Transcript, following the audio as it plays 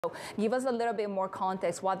Give us a little bit more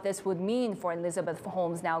context what this would mean for Elizabeth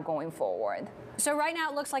Holmes now going forward. So right now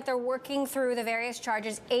it looks like they're working through the various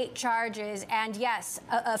charges, 8 charges, and yes,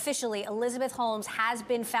 officially Elizabeth Holmes has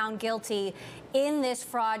been found guilty in this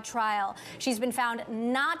fraud trial. She's been found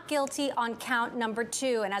not guilty on count number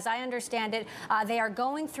 2, and as I understand it, they are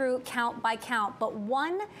going through count by count, but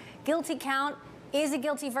one guilty count is a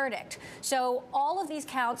guilty verdict. So all of these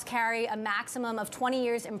counts carry a maximum of 20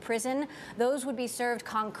 years in prison. Those would be served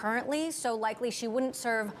concurrently, so likely she wouldn't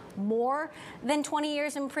serve more than 20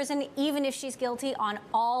 years in prison, even if she's guilty on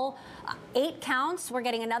all 8 counts. We're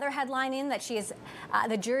getting another headline in that she is,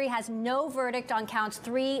 the jury has no verdict on counts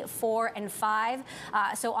 3, 4, and 5.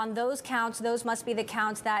 So on those counts, those must be the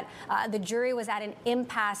counts that the jury was at an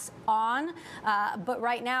impasse on. But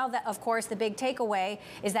right now, of course, the big takeaway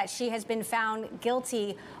is that she has been found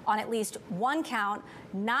guilty on at least 1 count,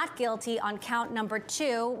 not guilty on count number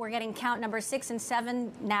 2. We're getting count number 6 and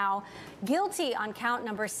 7 now, guilty on count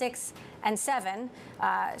number 6 and 7.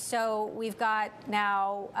 So we've got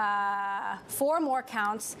now 4 more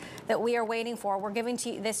counts that we are waiting for. We're giving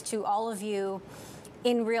this to all of you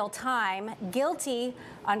in real time. Guilty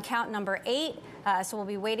on count number 8. So we'll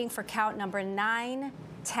be waiting for count number 9,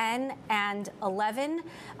 10, and 11.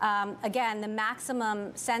 Again, the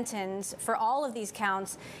maximum sentence for all of these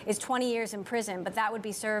counts is 20 years in prison, but that would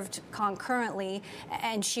be served concurrently,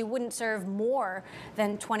 and she wouldn't serve more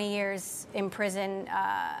than 20 years in prison,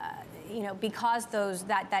 because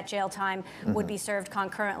that jail time would be served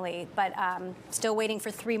concurrently. But still waiting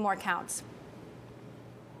for 3 more counts.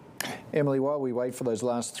 Emily, while we wait for those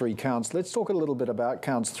last 3 counts, let's talk a little bit about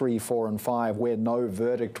counts 3, 4, and 5, where no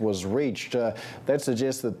verdict was reached. That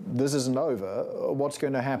suggests that this isn't over. What's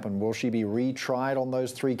going to happen? Will she be retried on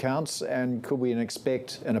those 3 counts? And could we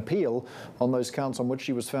expect an appeal on those counts on which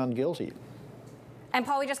she was found guilty? And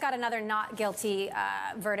Paul, we just got another not guilty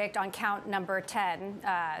verdict on count number 10.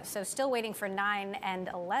 So still waiting for 9 and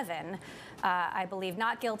 11, I believe.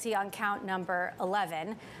 Not guilty on count number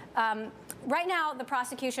 11. Right now, the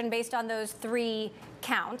prosecution, based on those 3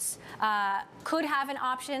 counts, could have an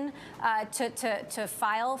option to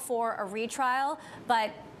file for a retrial,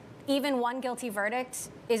 but even 1 guilty verdict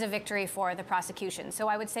is a victory for the prosecution. So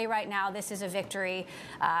I would say right now this is a victory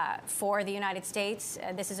for the United States.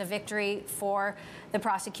 This is a victory for the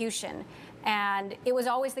prosecution. And it was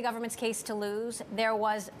always the government's case to lose. There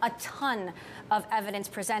was a ton of evidence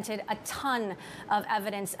presented, a ton of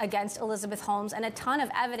evidence against Elizabeth Holmes, and a ton of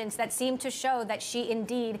evidence that seemed to show that she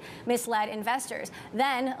indeed misled investors.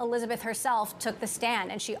 Then Elizabeth herself took the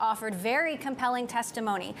stand, and she offered very compelling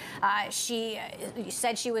testimony. She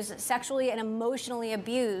said she was sexually and emotionally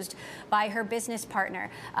abused by her business partner.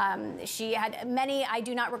 She had many "I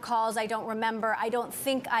do not recalls," "I don't remember," "I don't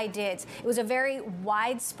think I did." It was a very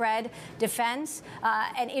widespread defense,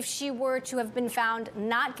 and if she were to have been found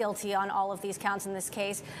not guilty on all of these counts in this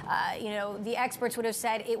case, the experts would have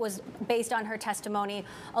said it was based on her testimony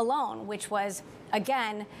alone, which was,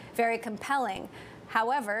 again, very compelling.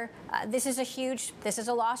 However, this is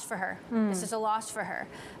a loss for her. This is a loss for her.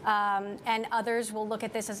 And others will look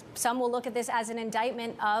at this some will look at this as an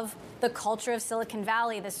indictment of the culture of Silicon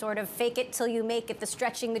Valley, the sort of fake it till you make it, the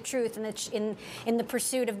stretching the truth, and in the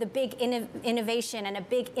pursuit of the big innovation and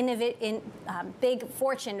a big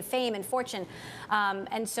fortune, fame and fortune.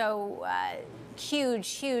 And so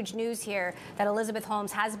huge news here that Elizabeth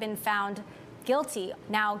Holmes has been found guilty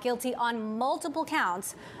on multiple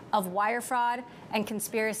counts of wire fraud and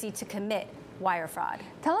conspiracy to commit wire fraud.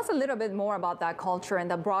 Tell us a little bit more about that culture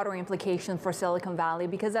and the broader implication for Silicon Valley,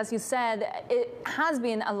 because as you said, it has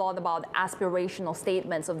been a lot about aspirational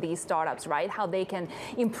statements of these startups, right? How they can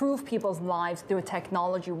improve people's lives through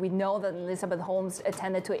technology. We know that Elizabeth Holmes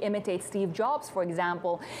tended to imitate Steve Jobs, for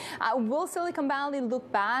example. Will Silicon Valley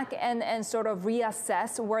look back and sort of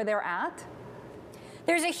reassess where they're at?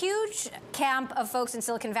 There's a huge camp of folks in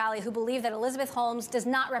Silicon Valley who believe that Elizabeth Holmes does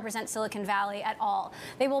not represent Silicon Valley at all.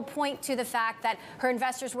 They will point to the fact that her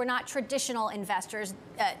investors were not traditional investors,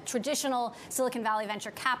 traditional Silicon Valley venture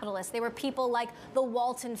capitalists. They were people like the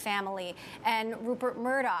Walton family and Rupert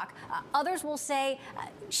Murdoch. Others will say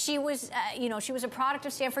she was a product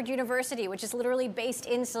of Stanford University, which is literally based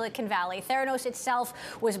in Silicon Valley. Theranos itself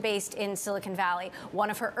was based in Silicon Valley. One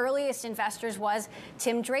of her earliest investors was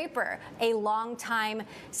Tim Draper, a longtime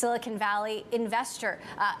Silicon Valley investor.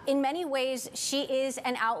 In many ways, she is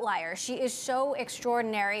an outlier. She is so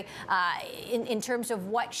extraordinary in terms of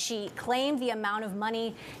what she claimed, the amount of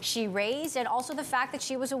money she raised, and also the fact that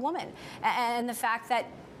she was a woman, and the fact that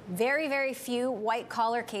very, very few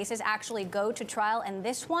white-collar cases actually go to trial, and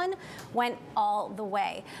this one went all the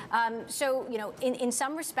way. So, you know, in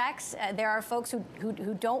some respects, there are folks who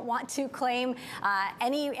don't want to claim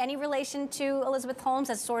any relation to Elizabeth Holmes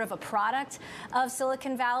as sort of a product of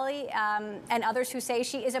Silicon Valley, and others who say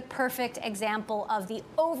she is a perfect example of the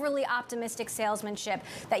overly optimistic salesmanship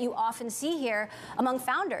that you often see here among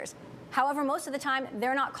founders. However, most of the time,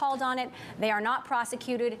 they're not called on it. They are not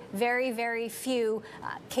prosecuted. Very, very few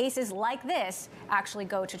cases like this actually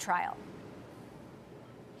go to trial.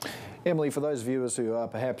 Emily, for those viewers who are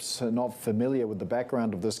perhaps not familiar with the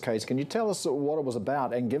background of this case, can you tell us what it was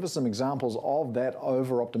about and give us some examples of that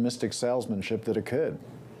over-optimistic salesmanship that occurred?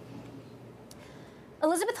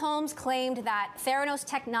 Elizabeth Holmes claimed that Theranos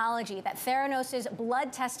technology, that Theranos'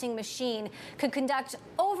 blood testing machine, could conduct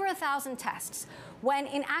over 1,000 tests, when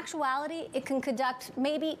in actuality, it can conduct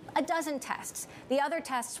maybe a dozen tests. The other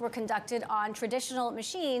tests were conducted on traditional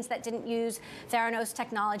machines that didn't use Theranos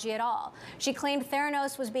technology at all. She claimed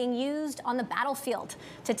Theranos was being used on the battlefield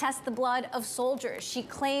to test the blood of soldiers. She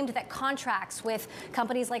claimed that contracts with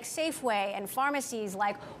companies like Safeway and pharmacies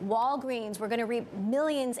like Walgreens were going to reap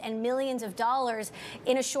millions and millions of dollars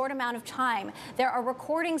in a short amount of time. There are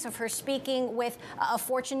recordings of her speaking with a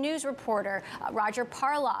Fortune News reporter, Roger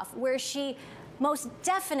Parloff, where she most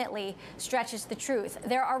definitely stretches the truth.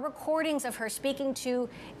 There are recordings of her speaking to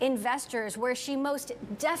investors where she most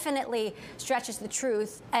definitely stretches the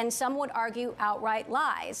truth, and some would argue outright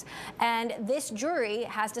lies. And this jury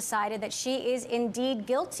has decided that she is indeed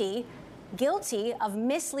guilty of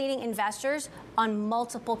misleading investors on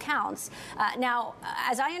multiple counts. Now,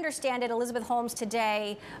 as I understand it, Elizabeth Holmes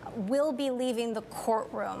today will be leaving the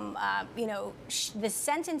courtroom. You know, the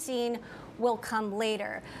sentencing will come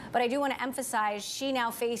later. But I do want to emphasize she now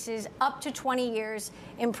faces up to 20 years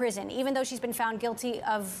in prison. Even though she's been found guilty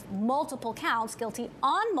of multiple counts, guilty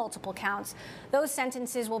on multiple counts, those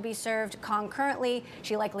sentences will be served concurrently.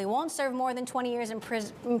 She likely won't serve more than 20 years in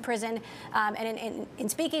prison. And in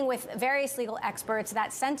speaking with various legal experts,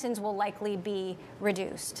 that sentence will likely be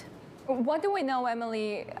reduced. What do we know,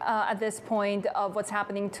 Emily, at this point of what's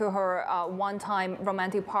happening to her one-time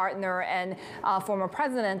romantic partner and former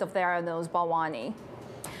president of Theranos, Balwani?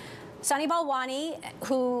 Sunny Balwani,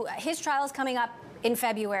 his trial is coming up in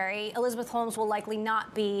February. Elizabeth Holmes will likely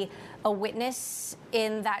not be a witness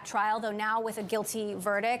in that trial, though now with a guilty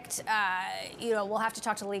verdict, you know, we'll have to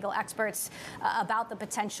talk to legal experts about the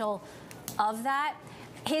potential of that.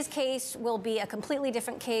 His case will be a completely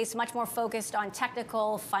different case, much more focused on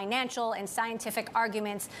technical, financial, and scientific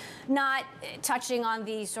arguments, not touching on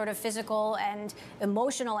the sort of physical and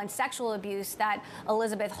emotional and sexual abuse that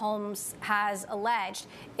Elizabeth Holmes has alleged.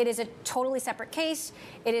 It is a totally separate case.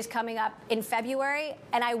 It is coming up in February,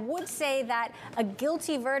 and I would say that a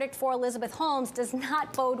guilty verdict for Elizabeth Holmes does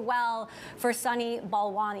not bode well for Sunny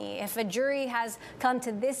Balwani. If a jury has come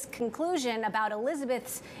to this conclusion about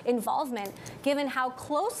Elizabeth's involvement, given how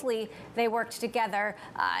closely they worked together,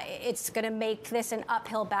 it's going to make this an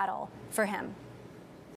uphill battle for him.